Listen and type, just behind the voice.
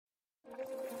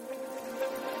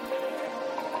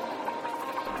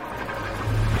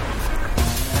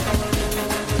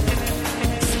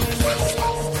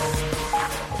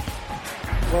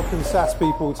Welcome, SaaS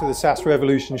people, to the SaaS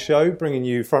Revolution show, bringing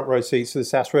you front row seats to the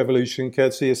SaaS Revolution,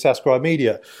 courtesy of SaaScribe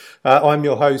Media. I'm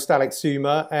your host, Alex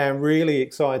Sumer, and really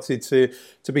excited to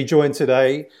be joined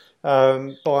today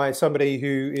by somebody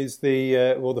who is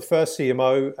the first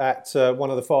CMO at one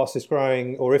of the fastest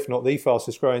growing, or if not the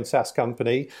fastest growing SaaS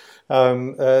company.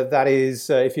 That is,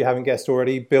 if you haven't guessed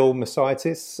already, Bill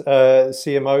Macaitis,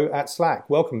 CMO at Slack.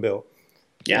 Welcome, Bill.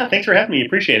 Yeah, thanks for having me.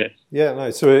 Appreciate it. Yeah,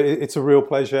 no, so it's a real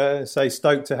pleasure.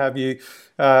 Stoked to have you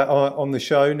on the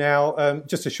show. Now,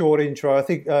 just a short intro. I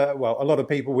think, a lot of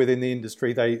people within the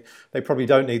industry, they probably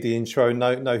don't need the intro,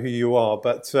 know who you are.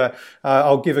 But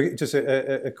I'll give just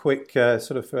a quick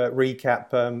recap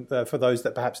for those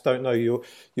that perhaps don't know your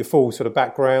full sort of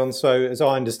background. So, as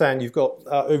I understand, you've got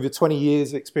over 20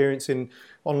 years experience in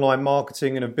online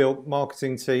marketing and have built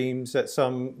marketing teams at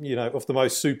some, of the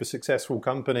most super successful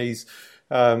companies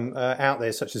out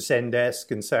there, such as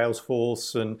Zendesk and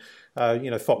Salesforce and,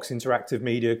 Fox Interactive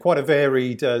Media. Quite a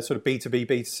varied sort of B2B,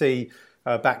 B2C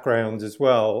background as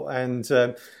well. And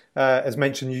as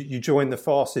mentioned, you joined the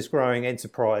fastest growing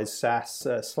enterprise SaaS,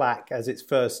 Slack, as its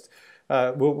first,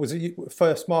 was it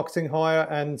first marketing hire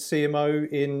and CMO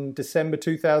in December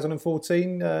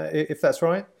 2014, if that's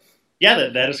right? Yeah,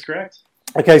 that is correct.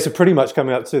 Okay, so pretty much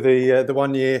coming up to the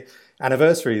 1 year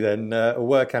anniversary then, or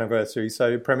work anniversary.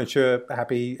 So premature,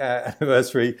 happy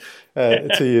anniversary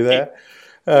to you there.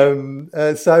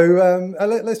 Let's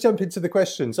jump into the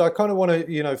questions. I kind of want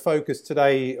to, focus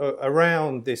today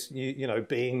around this,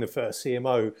 being the first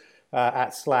CMO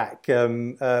at Slack.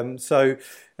 I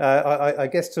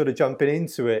guess sort of jumping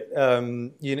into it,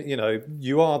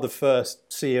 you are the first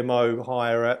CMO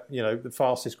hire at, the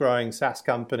fastest growing SaaS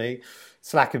company.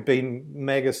 Slack have been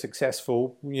mega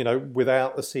successful,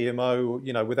 without the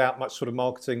CMO, without much sort of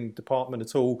marketing department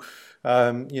at all,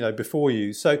 before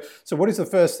you. So what is the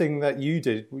first thing that you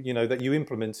did, that you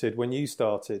implemented when you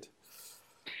started?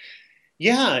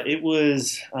 Yeah, it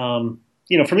was, for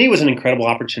me, it was an incredible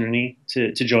opportunity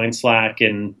to join Slack.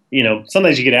 And,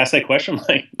 sometimes you get asked that question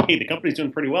like, hey, the company's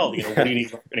doing pretty well. What do you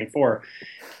need marketing for?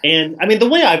 And I mean, the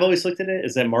way I've always looked at it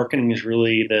is that marketing is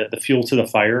really the fuel to the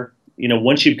fire.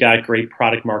 Once you've got great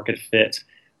product market fit,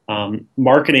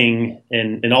 marketing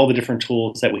and all the different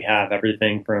tools that we have,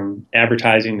 everything from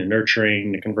advertising to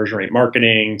nurturing to conversion rate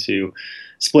marketing to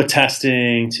split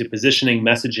testing to positioning,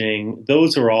 messaging,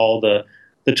 those are all the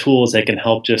tools that can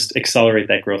help just accelerate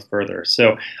that growth further.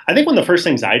 So I think one of the first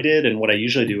things I did, and what I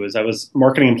usually do, is I was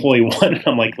marketing employee one, and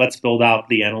I'm like, let's build out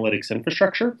the analytics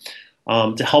infrastructure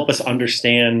to help us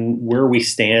understand where we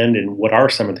stand and what are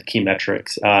some of the key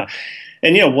metrics.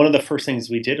 And one of the first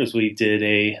things we did was we did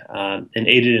an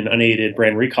aided and unaided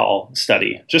brand recall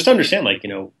study, just to understand,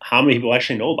 how many people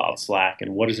actually know about Slack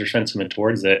and what is their sentiment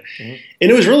towards it. Mm-hmm. And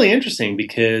it was really interesting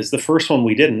because the first one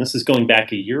we did, and this is going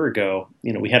back a year ago,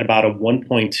 we had about a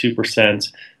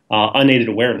 1.2% unaided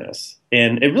awareness.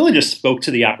 And it really just spoke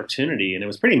to the opportunity. And it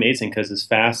was pretty amazing because as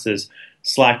fast as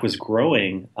Slack was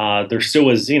growing, there still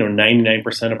was,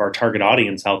 99% of our target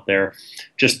audience out there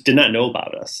just did not know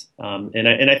about us.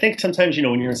 And I think sometimes,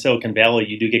 when you're in Silicon Valley,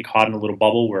 you do get caught in a little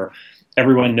bubble where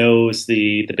everyone knows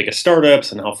the biggest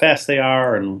startups and how fast they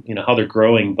are and, how they're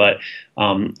growing. But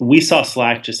we saw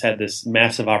Slack just had this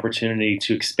massive opportunity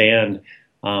to expand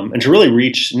and to really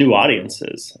reach new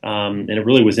audiences. And it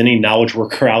really was any knowledge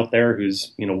worker out there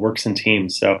who's, works in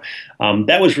teams. So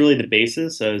that was really the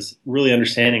basis, as really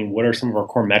understanding what are some of our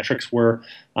core metrics were.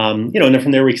 And then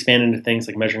from there we expanded into things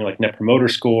like measuring like Net Promoter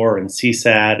Score and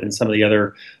CSAT and some of the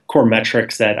other core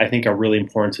metrics that I think are really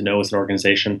important to know as an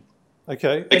organization.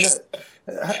 Okay. And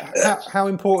how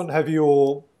important have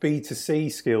your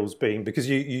B2C skills been? Because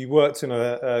you worked in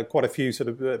quite a few sort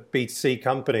of B2C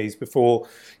companies before,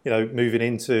 moving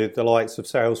into the likes of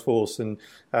Salesforce and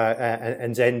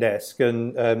Zendesk.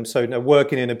 And so now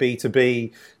working in a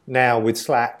B2B now with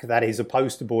Slack, that is a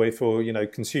poster boy for,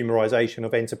 consumerization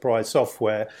of enterprise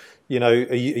software. Are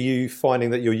you finding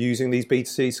that you're using these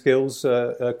B2C skills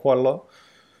quite a lot?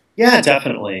 Yeah,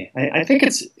 definitely. I think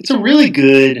it's a really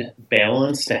good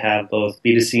balance to have both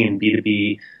B2C and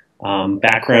B2B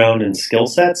background and skill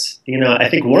sets. I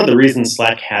think one of the reasons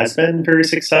Slack has been very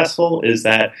successful is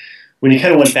that when you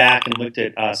kind of went back and looked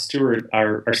at Stuart,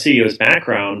 our CEO's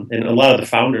background, and a lot of the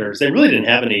founders, they really didn't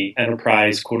have any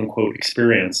enterprise quote unquote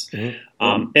experience.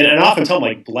 Mm-hmm. And I often tell them,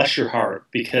 like, bless your heart,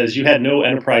 because you had no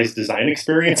enterprise design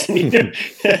experience. Anybody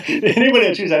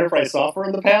that choose enterprise software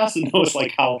in the past and knows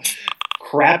like how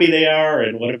crappy they are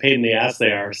and what a pain in the ass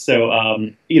they are. So,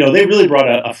 they really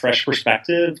brought a fresh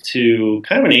perspective to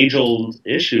kind of an age-old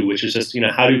issue, which is just,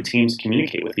 how do teams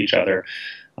communicate with each other?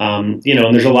 And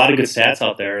there's a lot of good stats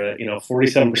out there.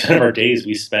 47% of our days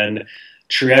we spend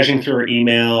triaging through our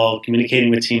email, communicating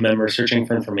with team members, searching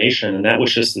for information. And that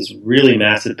was just this really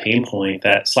massive pain point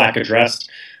that Slack addressed,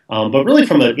 but really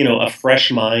from a fresh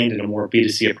mind and a more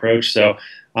B2C approach. So,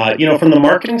 from the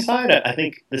marketing side, I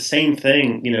think the same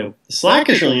thing. Slack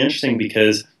is really interesting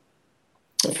because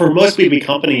for most B2B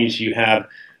companies, you have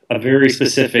a very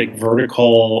specific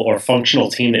vertical or functional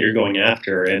team that you're going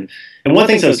after. And one of the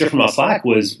things that was different about Slack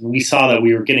was we saw that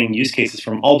we were getting use cases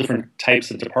from all different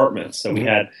types of departments. So we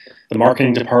had the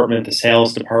marketing department, the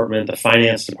sales department, the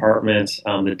finance department,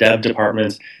 the dev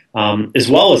department, as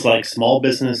well as like small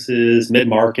businesses,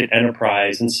 mid-market,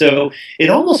 enterprise. And so it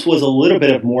almost was a little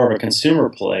bit of more of a consumer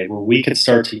play where we could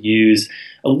start to use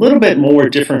a little bit more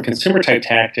different consumer type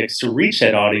tactics to reach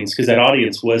that audience because that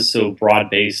audience was so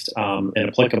broad-based and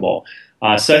applicable.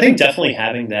 So I think definitely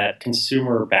having that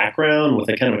consumer background with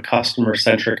a kind of a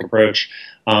customer-centric approach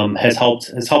has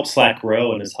helped Slack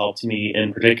grow and has helped me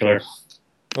in particular.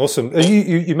 Awesome.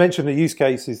 You mentioned the use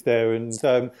cases there, and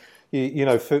for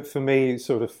me,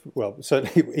 certainly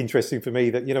interesting for me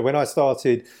that when I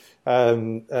started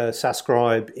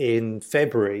Subscribe in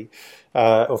February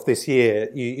of this year,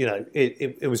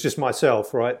 it was just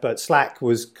myself, right? But Slack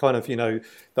was kind of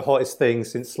the hottest thing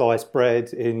since sliced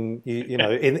bread in in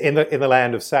the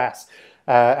land of SaaS,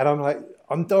 and I'm like,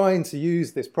 I'm dying to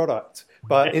use this product,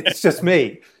 but it's just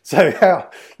me. So how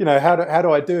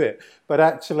do I do it? But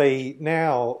actually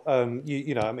now,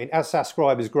 as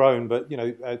Subscribe has grown, but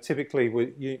typically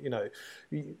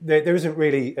there isn't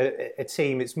really a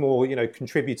team. It's more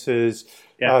contributors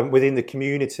within the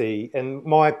community. And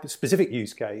my specific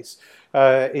use case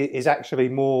is actually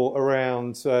more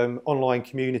around online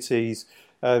communities,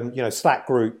 Slack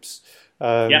groups.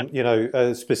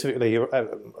 Specifically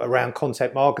around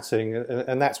content marketing,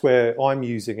 and that's where I'm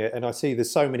using it. And I see there's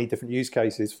so many different use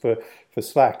cases for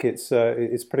Slack. It's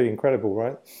pretty incredible,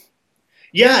 right?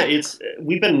 Yeah,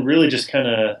 we've been really just kind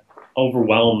of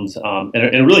overwhelmed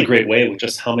in a really great way with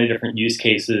just how many different use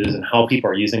cases and how people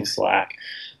are using Slack.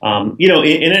 And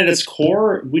at its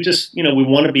core, we just we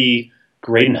want to be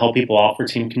great and help people out for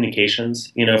team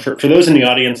communications. For those in the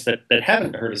audience that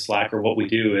haven't heard of Slack, or what we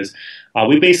do is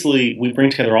we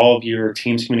bring together all of your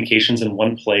team's communications in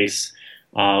one place.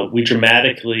 We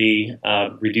dramatically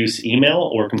reduce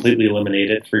email or completely eliminate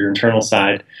it for your internal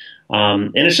side.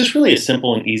 And it's just really a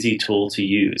simple and easy tool to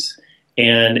use.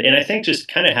 And I think just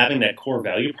kind of having that core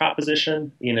value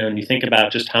proposition, and you think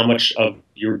about just how much of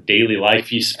your daily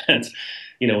life you spent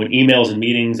in emails and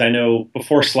meetings. I know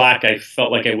before Slack, I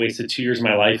felt like I wasted 2 years of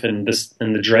my life in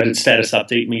the dreaded status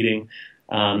update meeting.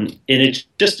 And it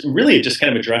just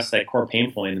kind of addressed that core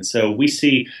pain point. And so we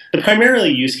see the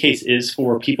primarily use case is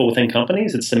for people within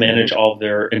companies. It's to manage all of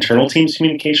their internal teams'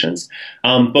 communications.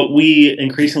 But we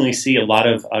increasingly see a lot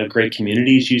of great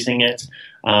communities using it.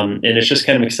 And it's just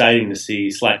kind of exciting to see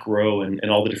Slack grow and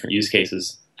all the different use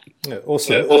cases. Yeah,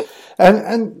 awesome.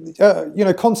 And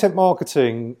content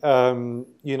marketing,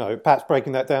 perhaps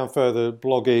breaking that down further,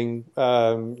 blogging,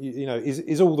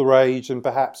 is all the rage, and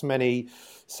perhaps many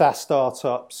SaaS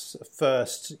startups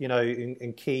first,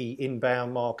 in key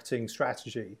inbound marketing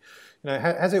strategy.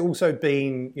 Has it also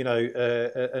been,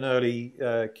 an early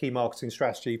key marketing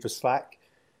strategy for Slack?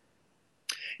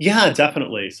 Yeah,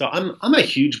 definitely. So I'm a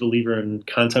huge believer in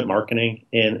content marketing,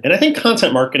 and I think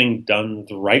content marketing done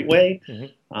the right way. Mm-hmm.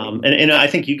 And I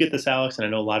think you get this, Alex, and I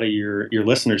know a lot of your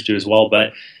listeners do as well.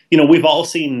 But we've all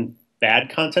seen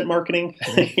bad content marketing.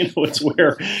 It's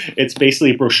where it's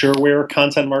basically brochureware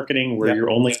content marketing, where you're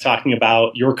only talking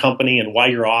about your company and why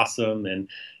you're awesome, and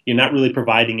you're not really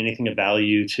providing anything of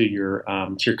value to your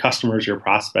customers, your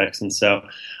prospects. And so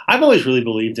I've always really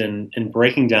believed in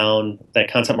breaking down that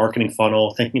content marketing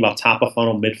funnel, thinking about top of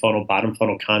funnel, mid funnel, bottom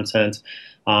funnel content,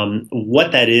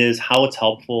 what that is, how it's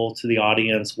helpful to the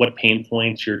audience, what pain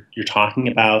points you're talking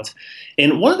about.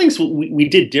 And one of the things we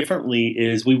did differently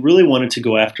is we really wanted to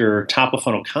go after top of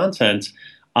funnel content,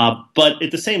 but at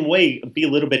the same way, be a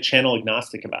little bit channel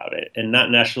agnostic about it and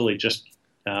not necessarily just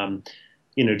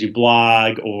do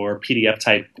blog or PDF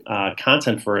type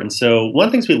content for it. And so one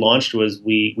of the things we launched was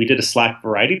we did a Slack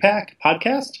Variety Pack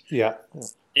podcast. Yeah.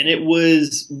 And it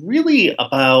was really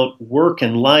about work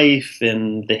and life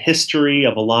and the history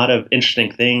of a lot of interesting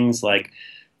things, like,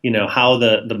 how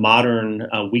the modern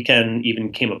weekend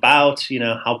even came about,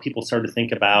 how people started to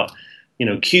think about,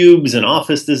 cubes and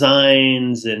office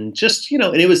designs, and just, and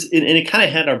it kind of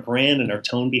had our brand and our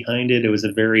tone behind it. It was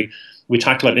we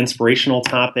talked about inspirational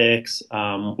topics.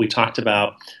 We talked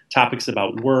about topics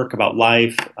about work, about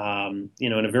life,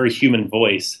 in a very human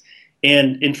voice.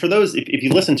 And for those, if you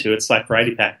listen to it, Slack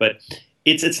Variety Pack, but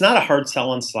it's not a hard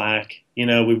sell on Slack. We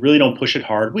really don't push it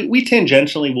hard. We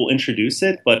tangentially will introduce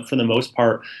it, but for the most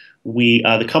part, we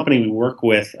the company we work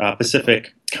with,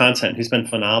 Pacific Content, who's been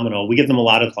phenomenal. We give them a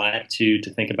lot of latitude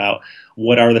to think about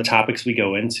what are the topics we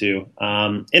go into,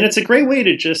 and it's a great way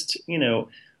to just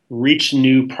reach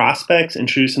new prospects,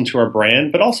 introduce them to our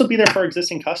brand, but also be there for our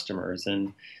existing customers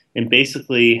and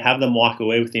basically have them walk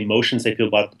away with the emotions they feel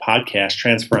about the podcast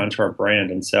transfer onto our brand.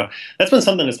 And so that's been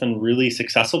something that's been really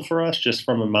successful for us, just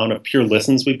from the amount of pure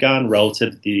listens we've gotten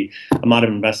relative to the amount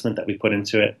of investment that we put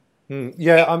into it.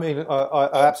 Yeah, I mean, I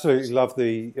absolutely love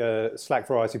the Slack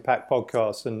Variety Pack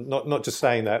podcast, and not just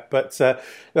saying that, but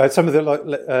some of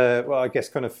the well, I guess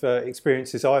kind of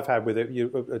experiences I've had with it.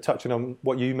 You touching on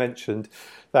what you mentioned,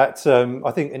 that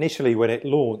I think initially when it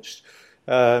launched,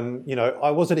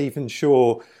 I wasn't even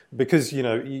sure, because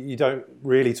you don't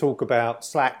really talk about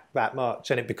Slack that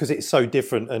much, and because it's so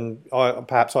different, and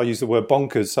perhaps I use the word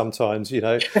bonkers sometimes.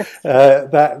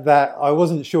 That I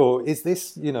wasn't sure, is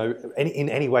this in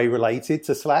any way related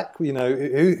to Slack?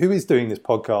 Who is doing this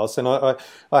podcast? And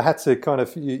I had to kind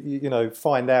of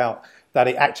find out that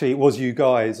it was you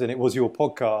guys and it was your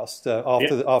podcast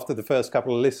after the first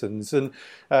couple of listens, and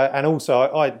also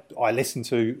I listen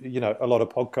to a lot of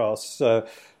podcasts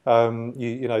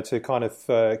to kind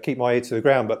of keep my ear to the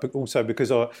ground, but also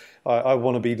because I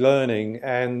want to be learning.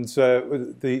 And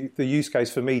the use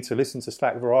case for me to listen to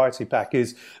Slack Variety Pack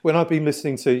is when I've been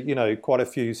listening to quite a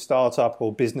few startup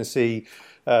or businessy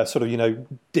sort of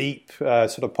deep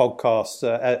sort of podcasts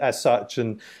as such,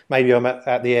 and maybe I'm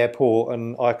at the airport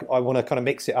and I want to kind of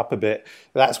mix it up a bit.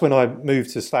 That's when I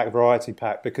move to Slack Variety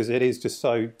Pack, because it is just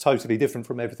so totally different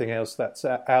from everything else that's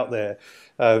out there,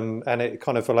 and it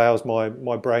kind of allows my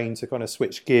brain to kind of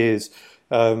switch gears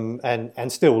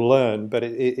and still learn, but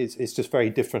it's just very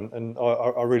different, and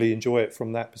I really enjoy it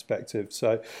from that perspective.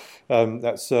 So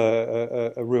that's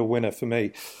a real winner for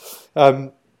me.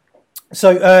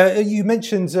 So you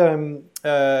mentioned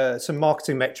some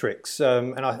marketing metrics,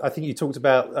 and I think you talked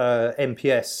about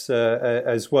NPS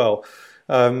as well.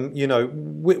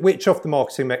 Which of the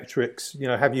marketing metrics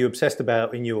have you obsessed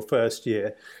about in your first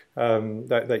year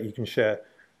that you can share?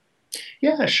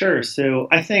 Yeah, sure. So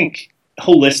I think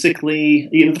holistically,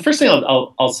 the first thing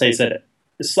I'll say is that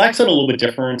Slack's done a little bit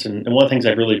different, and one of the things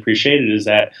I've really appreciated is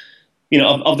that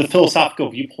of the philosophical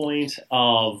viewpoint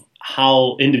of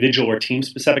how individual or team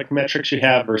specific metrics you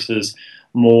have versus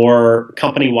more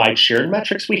company-wide shared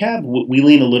metrics we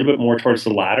lean a little bit more towards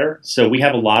the latter. So we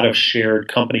have a lot of shared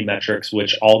company metrics,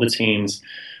 which all the teams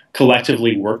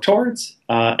collectively work towards.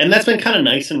 And that's been kind of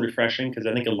nice and refreshing, because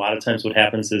I think a lot of times what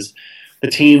happens is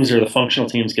the teams or the functional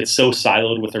teams get so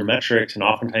siloed with their metrics, and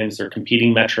oftentimes they're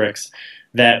competing metrics,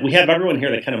 that we have everyone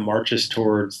here that kind of marches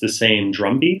towards the same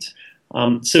drumbeat.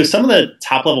 So some of the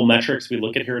top level metrics we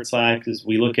look at here at Slack is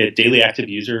we look at daily active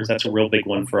users. That's a real big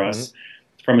one for us.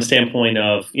 Mm-hmm. From a standpoint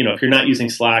of, if you're not using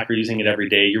Slack or using it every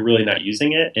day, you're really not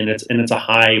using it. And it's a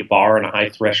high bar and a high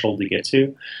threshold to get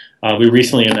to. We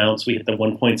recently announced we hit the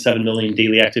 1.7 million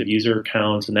daily active user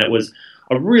count, and that was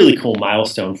a really cool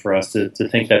milestone for us to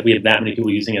think that we have that many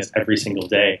people using us every single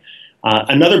day.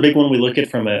 Another big one we look at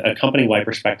from a company-wide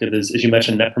perspective is, as you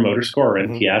mentioned, Net Promoter Score, or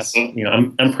NPS.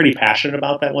 Mm-hmm. I'm pretty passionate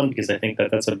about that one, because I think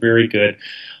that's a very good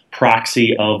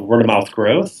proxy of word-of-mouth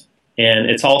growth. And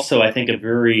it's also, I think, a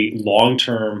very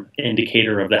long-term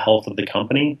indicator of the health of the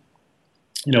company.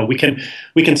 We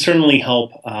can certainly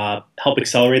help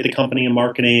accelerate the company in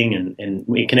marketing, and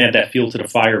we can add that fuel to the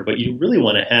fire. But you really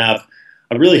want to have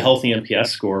a really healthy NPS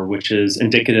score, which is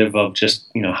indicative of just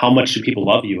how much do people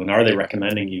love you and are they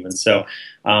recommending you. And so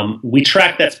we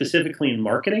track that specifically in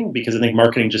marketing, because I think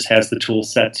marketing just has the tool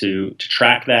set to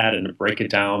track that and to break it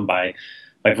down by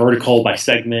vertical, by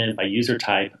segment, by user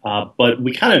type. But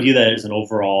we kind of view that as an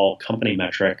overall company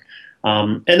metric.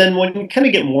 And then when we kind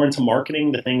of get more into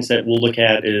marketing, the things that we'll look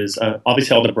at is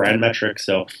obviously all the brand metrics.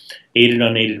 So aided,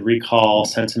 unaided recall,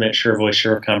 sentiment, share of voice,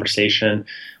 share of conversation.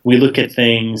 We look at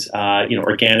things,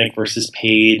 organic versus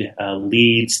paid,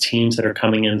 leads, teams that are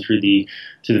coming in through the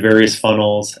various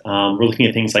funnels. We're looking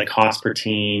at things like cost per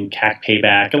team, CAC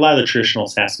payback, a lot of the traditional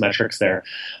SaaS metrics there.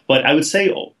 But I would say,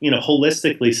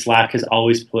 holistically, Slack has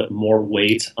always put more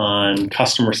weight on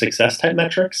customer success type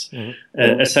metrics.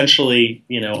 Mm-hmm. Essentially,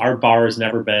 our bar has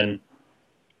never been,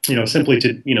 simply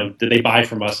to, did they buy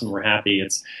from us and we're happy.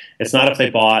 It's not if they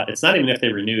bought, it's not even if they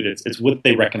renewed, it's would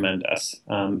they recommend us.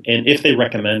 And if they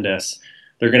recommend us,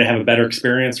 they're going to have a better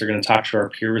experience, they're going to talk to our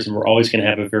peers, and we're always going to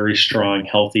have a very strong,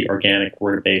 healthy, organic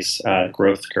word-based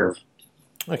growth curve.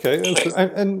 Okay.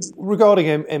 And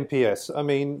regarding NPS, I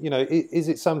mean, is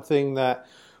it something that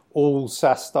all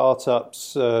SaaS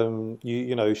startups,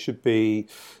 should be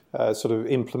sort of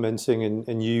implementing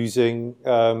and using,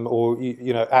 or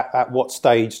at what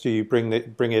stage do you bring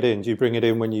it in? Do you bring it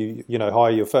in when you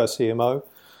hire your first CMO?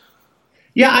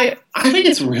 Yeah, I think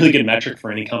it's a really good metric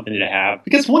for any company to have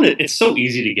because one, it's so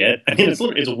easy to get. I mean,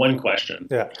 it's one question.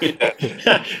 Yeah.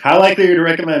 How likely are you to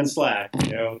recommend Slack,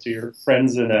 to your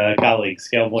friends and colleagues,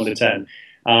 scale of 1 to 10?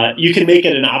 You can make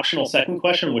it an optional second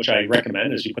question, which I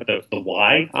recommend, is you put the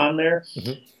why on there.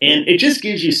 Mm-hmm. And it just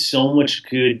gives you so much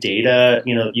good data.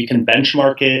 You can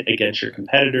benchmark it against your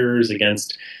competitors,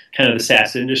 against kind of the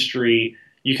SaaS industry.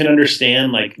 You can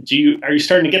understand, are you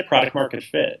starting to get product market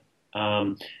fit?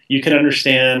 You can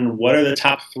understand what are the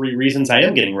top 3 reasons I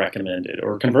am getting recommended,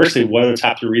 or conversely, what are the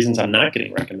top 3 reasons I'm not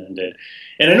getting recommended.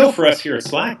 And I know for us here at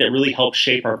Slack, that really helps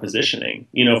shape our positioning.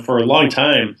 For a long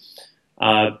time,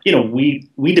 we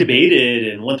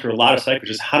debated and went through a lot of cycles.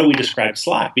 Just how do we describe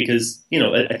Slack? Because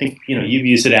I think you've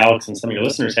used it, Alex, and some of your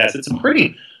listeners has. It's a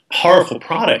pretty powerful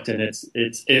product, and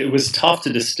it was tough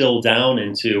to distill down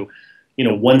into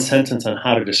one sentence on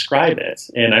how to describe it.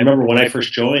 And I remember when I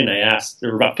first joined, I asked, there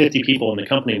were about 50 people in the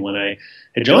company when I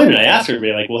had joined, and I asked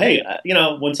everybody, like, well, hey,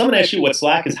 when someone asks you what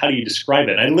Slack is, how do you describe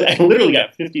it? And I literally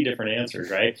got 50 different answers,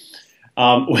 right?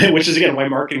 Which is, again, why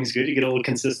marketing is good. You get a little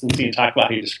consistency and talk about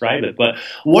how you describe it. But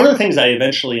one of the things I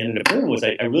eventually ended up doing was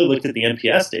I really looked at the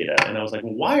NPS data, and I was like,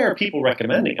 well, why are people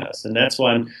recommending us? And that's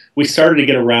when we started to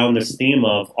get around this theme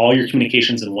of all your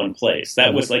communications in one place.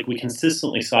 That was we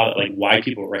consistently saw that, why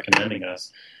people were recommending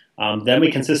us. Then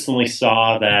we consistently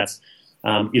saw that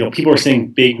people were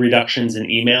seeing big reductions in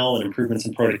email and improvements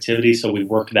in productivity, so we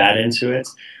worked that into it.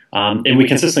 And we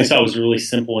consistently saw it was a really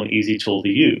simple and easy tool to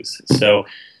use. So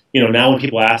now when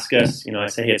people ask us, I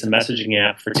say, hey, it's a messaging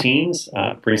app for teams,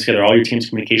 brings together all your team's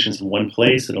communications in one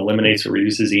place. It eliminates or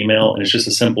reduces email, and it's just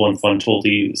a simple and fun tool to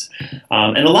use.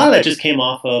 And a lot of that just came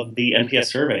off of the NPS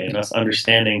survey and us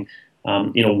understanding,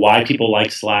 why people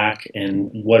like Slack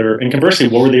and conversely,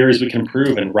 what were the areas we can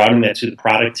improve, and routing that to the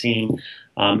product team,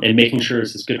 and making sure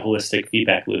it's this good holistic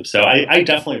feedback loop. So I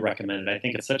definitely recommend it. I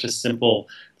think it's such a simple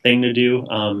thing to do,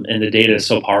 and the data is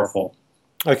so powerful.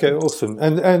 Okay, awesome.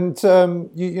 And so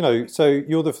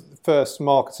you're the first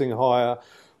marketing hire.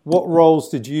 What roles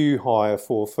did you hire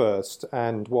for first,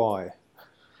 and why?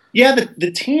 Yeah,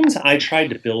 the teams I tried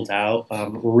to build out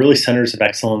were really centers of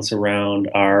excellence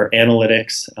around our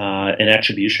analytics and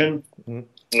attribution.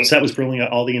 Mm-hmm. So that was bringing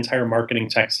out all the entire marketing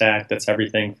tech stack. That's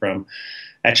everything from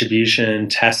attribution,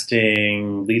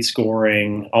 testing, lead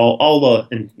scoring, all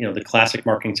the classic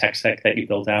marketing tech stack that you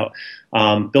build out.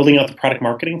 Building out the product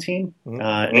marketing team,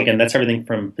 and again, that's everything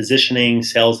from positioning,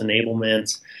 sales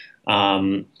enablement,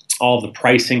 all of the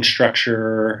pricing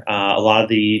structure, a lot of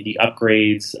the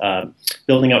upgrades,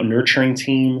 building out nurturing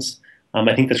teams.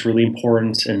 I think that's really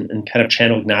important, and kind of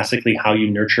channel agnostically how you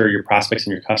nurture your prospects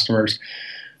and your customers.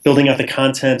 Building out the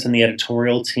content and the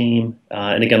editorial team,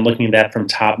 and again, looking at that from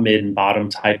top, mid, and bottom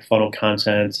type funnel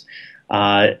content,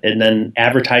 and then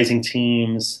advertising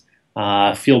teams,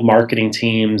 field marketing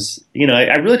teams.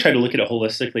 I really try to look at it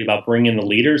holistically about bringing in the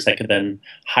leaders that could then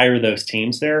hire those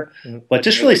teams there, but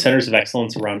just really centers of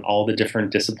excellence around all the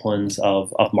different disciplines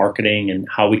of marketing and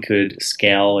how we could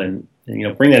scale and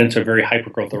bring that into a very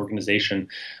hyper-growth organization,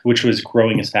 which was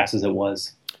growing as fast as it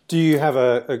was. Do you have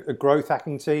a growth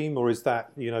hacking team, or is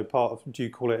that part of? Do you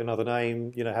call it another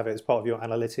name? Have it as part of your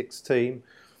analytics team?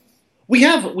 We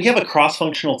have a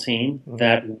cross-functional team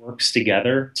that works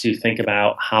together to think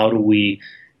about how do we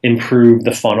improve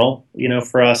the funnel,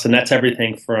 for us, and that's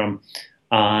everything from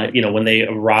when they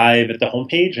arrive at the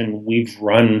homepage, and we've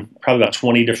run probably about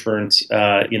 20 different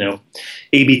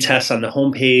A/B tests on the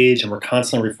homepage, and we're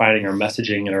constantly refining our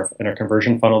messaging and our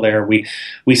conversion funnel there.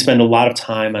 We spend a lot of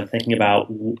time on thinking about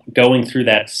going through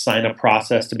that sign-up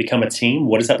process to become a team.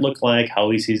 What does that look like?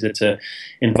 How easy is it to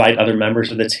invite other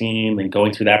members of the team, and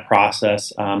going through that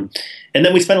process? And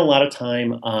then we spend a lot of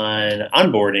time on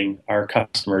onboarding our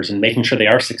customers and making sure they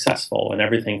are successful, and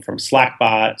everything from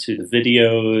Slackbot to the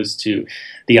videos to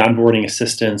the onboarding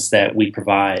assistance that we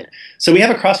provide. So we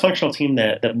have a cross-functional team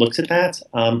that looks at that.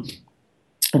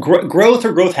 Growth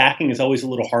or growth hacking is always a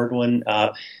little hard one.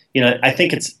 I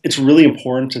think it's really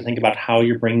important to think about how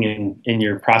you're bringing in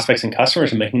your prospects and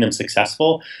customers and making them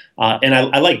successful. And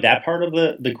I like that part of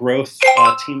the growth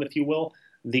team, if you will.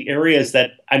 The areas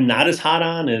that I'm not as hot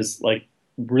on is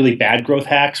really bad growth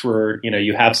hacks where,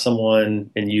 you have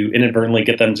someone and you inadvertently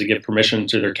get them to give permission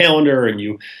to their calendar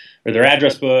or their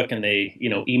address book, and they,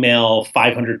 email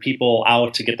 500 people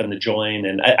out to get them to join.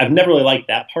 And I've never really liked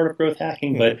that part of growth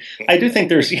hacking, but I do think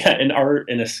there's an art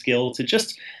and a skill to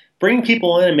just bringing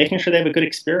people in and making sure they have a good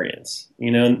experience,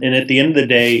 and at the end of the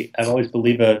day, I've always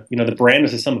believed the brand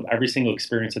is the sum of every single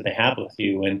experience that they have with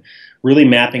you, and really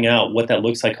mapping out what that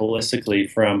looks like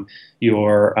holistically from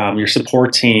your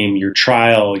support team, your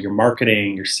trial, your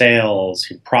marketing, your sales,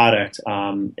 your product,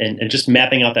 and just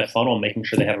mapping out that funnel and making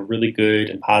sure they have a really good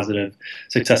and positive,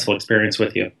 successful experience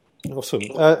with you. Awesome.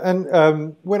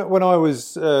 When I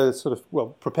was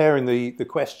preparing the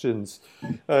questions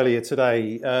earlier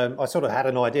today, I sort of had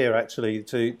an idea actually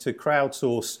to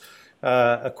crowdsource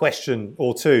a question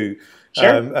or two.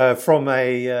 Sure. From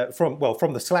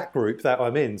the Slack group that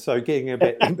I'm in, so getting a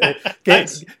bit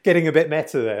Nice. getting a bit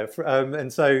meta there,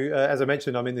 and so as I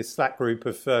mentioned, I'm in this Slack group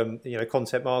of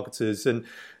content marketers, and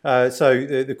so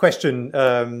the question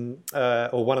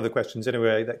or one of the questions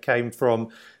anyway that came from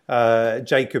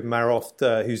Jacob Maroft,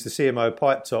 who's the CMO of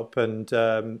Pipetop,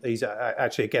 and he's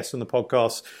actually a guest on the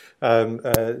podcast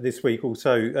this week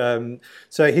also.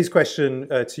 So his question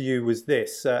to you was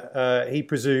this. He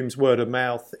presumes word of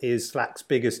mouth is Slack's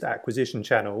biggest acquisition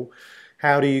channel.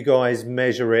 How do you guys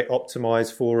measure it,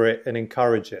 optimize for it, and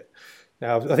encourage it?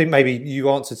 Now, I think maybe you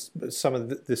answered some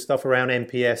of the stuff around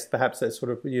NPS. Perhaps that's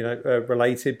sort of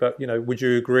related, but would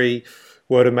you agree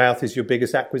word of mouth is your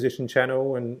biggest acquisition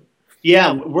channel? And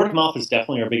yeah, word of mouth is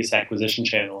definitely our biggest acquisition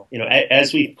channel.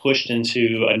 As we've pushed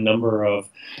into a number of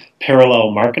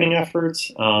parallel marketing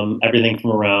efforts, everything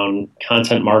from around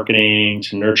content marketing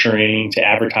to nurturing to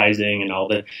advertising and all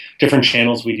the different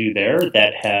channels we do there,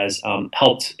 that has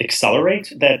helped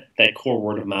accelerate that core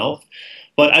word of mouth.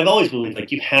 But I've always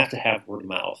believed you have to have word of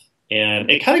mouth, and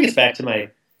it kind of gets back to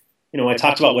my. I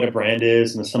talked about what a brand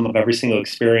is and the sum of every single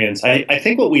experience. I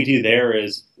think what we do there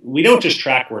is we don't just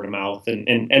track word of mouth, and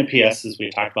NPS, as we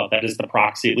talked about, that is the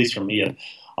proxy, at least for me,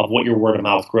 of what your word of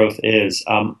mouth growth is.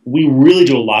 We really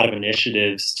do a lot of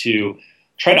initiatives to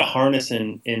try to harness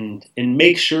and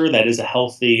make sure that is a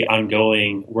healthy,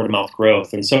 ongoing word of mouth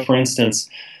growth. And so, for instance,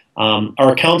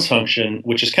 our accounts function,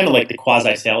 which is kind of like the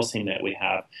quasi-sales team that we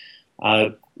have,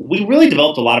 we really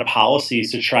developed a lot of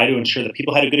policies to try to ensure that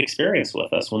people had a good experience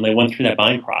with us when they went through that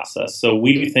buying process. So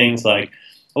we do things like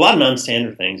a lot of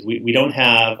non-standard things. We don't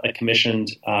have a commissioned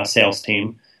sales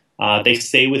team. They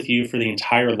stay with you for the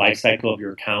entire life cycle of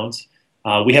your account.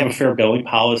 We have a fair billing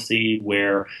policy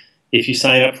where if you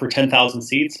sign up for 10,000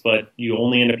 seats, but you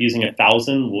only end up using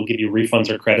 1,000, we'll give you refunds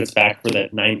or credits back for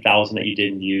that 9,000 that you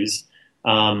didn't use.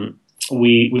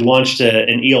 We launched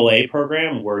an ELA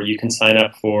program where you can sign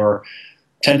up for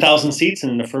 10,000 seats,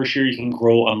 and in the first year you can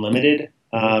grow unlimited.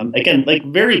 Again,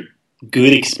 very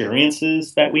good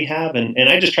experiences that we have. And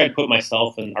I just try to put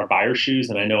myself in our buyer's shoes.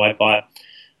 And I know I bought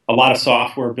a lot of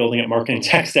software building up marketing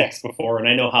tech stacks before, and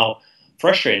I know how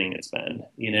frustrating it's been,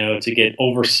 to get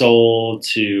oversold,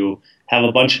 to have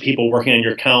a bunch of people working on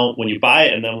your account when you buy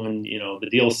it. And then when, the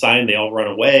deal is signed, they all run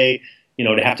away,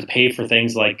 to have to pay for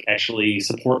things like actually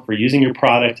support for using your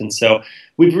product. And so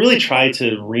we've really tried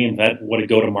to reinvent what a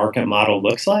go-to-market model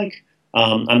looks like.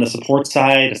 On the support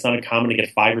side, it's not uncommon to get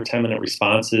 5 or 10 minute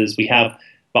responses. We have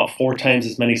about 4 times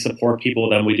as many support people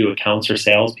than we do accounts or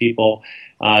sales people.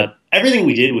 Everything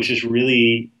we did was just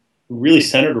really, really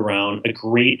centered around a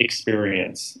great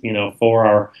experience, for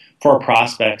our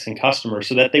prospects and customers,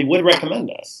 so that they would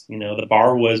recommend us. The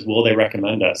bar was, will they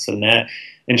recommend us? And that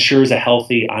ensures a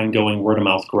healthy, ongoing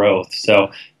word-of-mouth growth.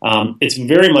 So it's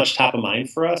very much top of mind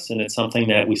for us, and it's something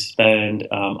that we spend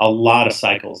a lot of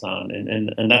cycles on.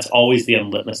 And that's always the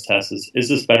litmus test is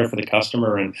this better for the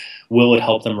customer, and will it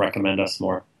help them recommend us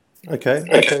more? Okay.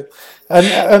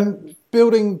 And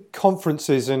building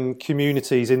conferences and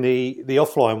communities in the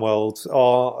offline world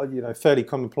are fairly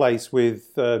commonplace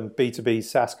with B2B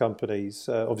SaaS companies.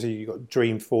 Obviously, you've got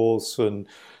Dreamforce and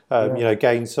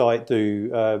Gainsight do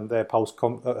their Pulse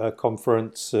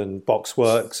conference, and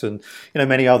Boxworks, and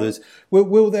many others.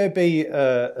 Will there be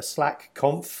a Slack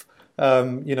conf?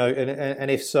 And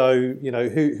if so,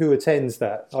 who attends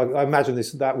that? I imagine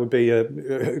that would be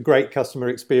a great customer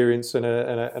experience and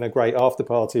a great after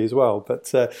party as well. But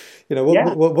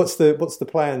what's the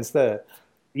plans there?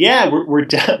 Yeah,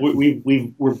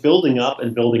 we're building up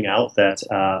and building out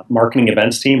that marketing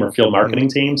events team or field marketing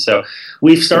team. So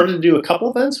we've started to do a couple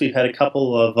events. We've had a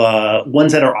couple of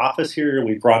ones at our office here.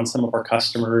 We've brought in some of our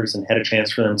customers and had a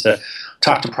chance for them to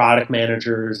talk to product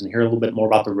managers and hear a little bit more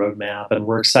about the roadmap. And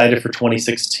we're excited for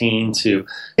 2016 to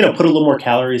put a little more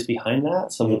calories behind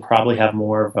that. So we'll probably have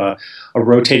more of a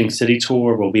rotating city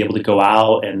tour. We'll be able to go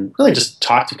out and really just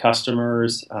talk to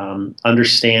customers,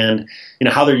 understand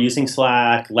how they're using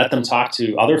Slack, let them talk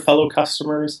to other fellow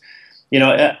customers.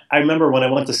 I remember when I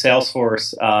went to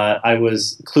Salesforce, I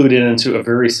was clued into a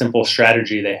very simple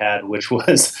strategy they had, which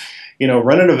was,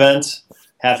 run an event,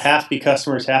 have happy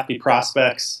customers, happy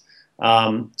prospects,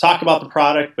 talk about the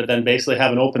product, but then basically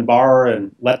have an open bar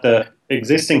and let the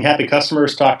existing happy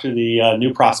customers talk to the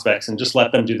new prospects and just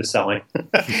let them do the selling.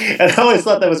 And I always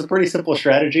thought that was a pretty simple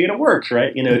strategy, and it works,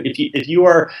 right? If you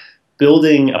are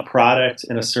building a product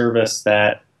and a service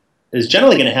that is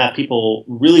generally going to have people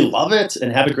really love it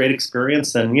and have a great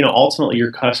experience, then ultimately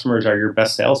your customers are your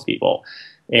best salespeople.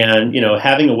 And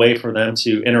having a way for them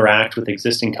to interact with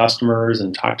existing customers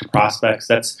and talk to prospects,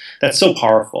 that's so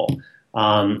powerful.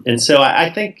 And so I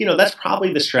think that's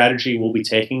probably the strategy we'll be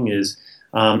taking is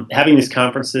having these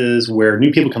conferences where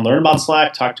new people can learn about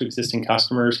Slack, talk to existing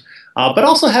customers, but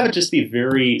also have it just be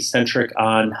very centric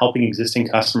on helping existing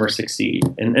customers succeed.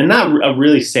 And not a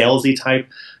really salesy type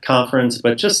conference,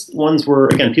 but just ones where,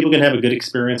 again, people can have a good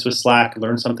experience with Slack,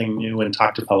 learn something new, and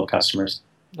talk to fellow customers.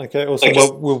 Okay, awesome.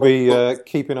 Well, we'll be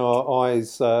keeping our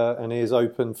eyes and ears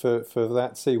open for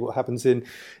that, see what happens in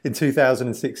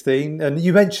 2016. And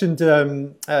you mentioned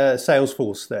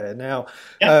Salesforce there. Now,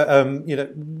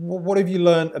 what have you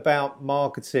learned about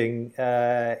marketing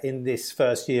in this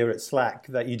first year at Slack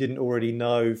that you didn't already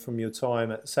know from your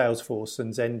time at Salesforce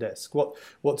and Zendesk?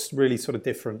 What's really sort of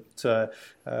different,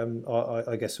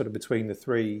 I guess, sort of between the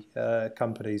three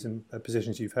companies and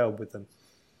positions you've held with them?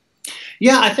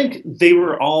 Yeah, I think they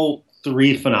were all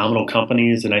three phenomenal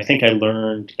companies, and I think I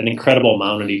learned an incredible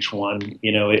amount at each one.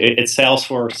 At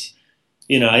Salesforce,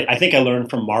 I think I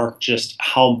learned from Mark just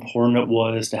how important it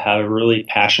was to have a really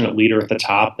passionate leader at the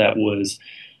top that was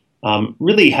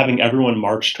really having everyone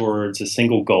march towards a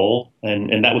single goal,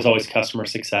 and that was always customer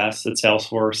success at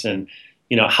Salesforce, and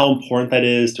how important that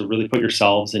is to really put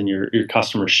yourselves in your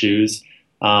customer's shoes.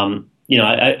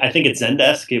 I think at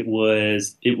Zendesk it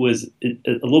was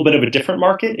a little bit of a different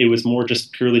market. It was more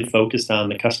just purely focused on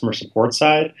the customer support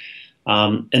side,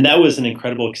 and that was an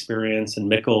incredible experience. And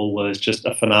Mikkel was just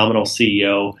a phenomenal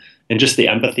CEO, and just the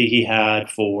empathy he had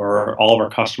for all of our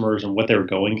customers and what they were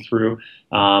going through,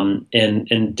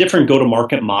 and different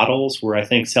go-to-market models. Where I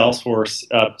think Salesforce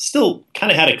still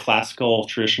kind of had a classical,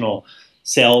 traditional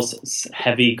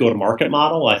sales-heavy go-to-market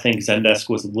model. I think Zendesk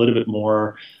was a little bit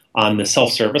more on the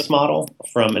self-service model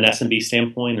from an SMB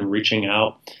standpoint and reaching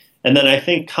out. And then I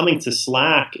think coming to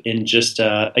Slack and just,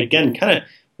 again, kind of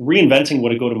reinventing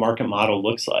what a go-to-market model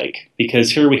looks like. Because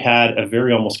here we had a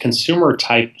very almost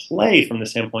consumer-type play from the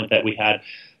standpoint that we had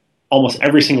almost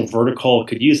every single vertical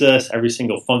could use us, every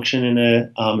single function in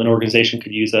an organization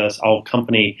could use us, all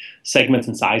company segments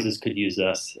and sizes could use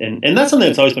us. And that's something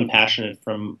that's always been passionate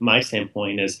from my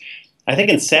standpoint is I think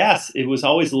in SaaS, it was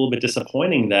always a little bit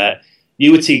disappointing that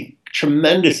you would see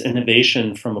tremendous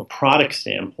innovation from a product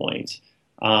standpoint,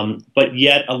 but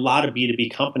yet a lot of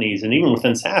B2B companies, and even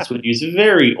within SaaS, would use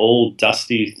very old,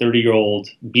 dusty, 30-year-old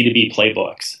B2B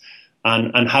playbooks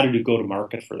on how to do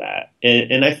go-to-market for that.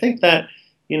 And I think that,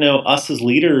 us as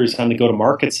leaders on the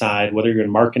go-to-market side, whether you're in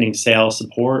marketing, sales,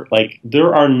 support, like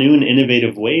there are new and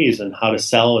innovative ways on how to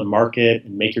sell and market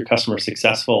and make your customers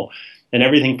successful, and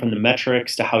everything from the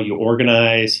metrics to how you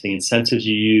organize, the incentives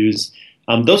you use.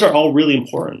 Those are all really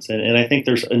important, and I think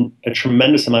there's a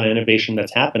tremendous amount of innovation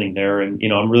that's happening there, and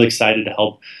I'm really excited to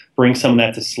help bring some of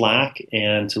that to Slack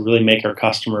and to really make our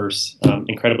customers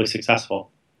incredibly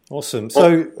successful. Awesome.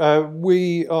 So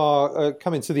we are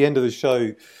coming to the end of the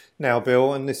show now,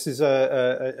 Bill, and this is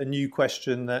a new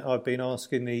question that I've been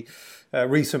asking the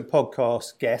recent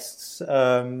podcast guests,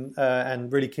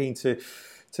 and really keen to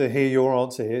hear your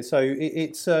answer here. So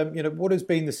it's what has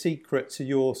been the secret to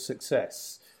your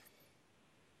success?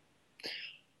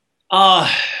 I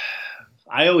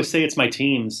always say it's my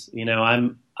teams.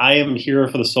 I am here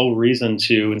for the sole reason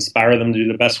to inspire them to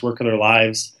do the best work of their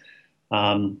lives,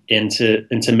 and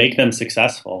to make them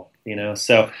successful.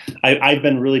 So I've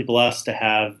been really blessed to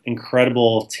have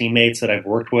incredible teammates that I've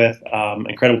worked with,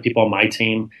 incredible people on my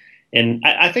team, and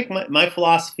I think my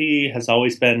philosophy has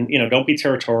always been, don't be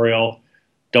territorial,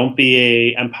 don't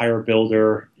be a empire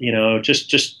builder.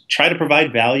 Just try to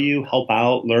provide value, help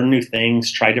out, learn new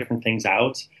things, try different things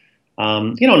out.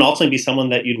 And ultimately be someone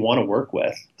that you'd want to work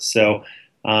with. So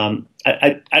I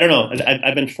don't know.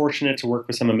 I've been fortunate to work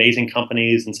with some amazing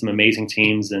companies and some amazing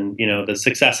teams, and the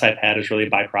success I've had is really a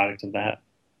byproduct of that.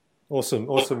 Awesome.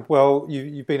 Well,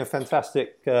 you've been a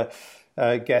fantastic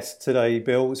guest today,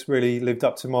 Bill. It's really lived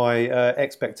up to my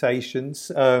expectations.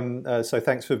 So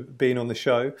thanks for being on the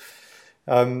show.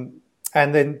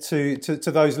 And then to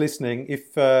those listening,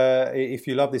 if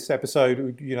you love this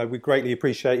episode, we greatly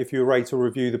appreciate if you rate or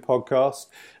review the podcast.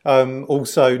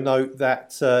 Also note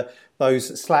that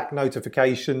those Slack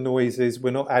notification noises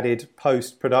were not added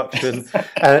post-production,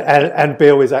 and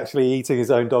Bill is actually eating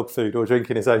his own dog food or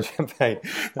drinking his own champagne.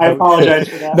 I apologize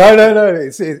for that. No.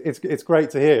 It's great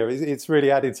to hear. It's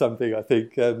really added something, I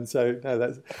think. So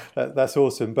no, that's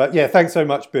awesome. But yeah, thanks so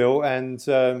much, Bill. And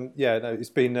it's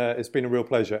been a real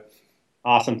pleasure.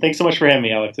 Awesome. Thanks so much for having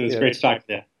me, Alex. It was great to talk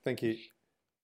to you. Thank you.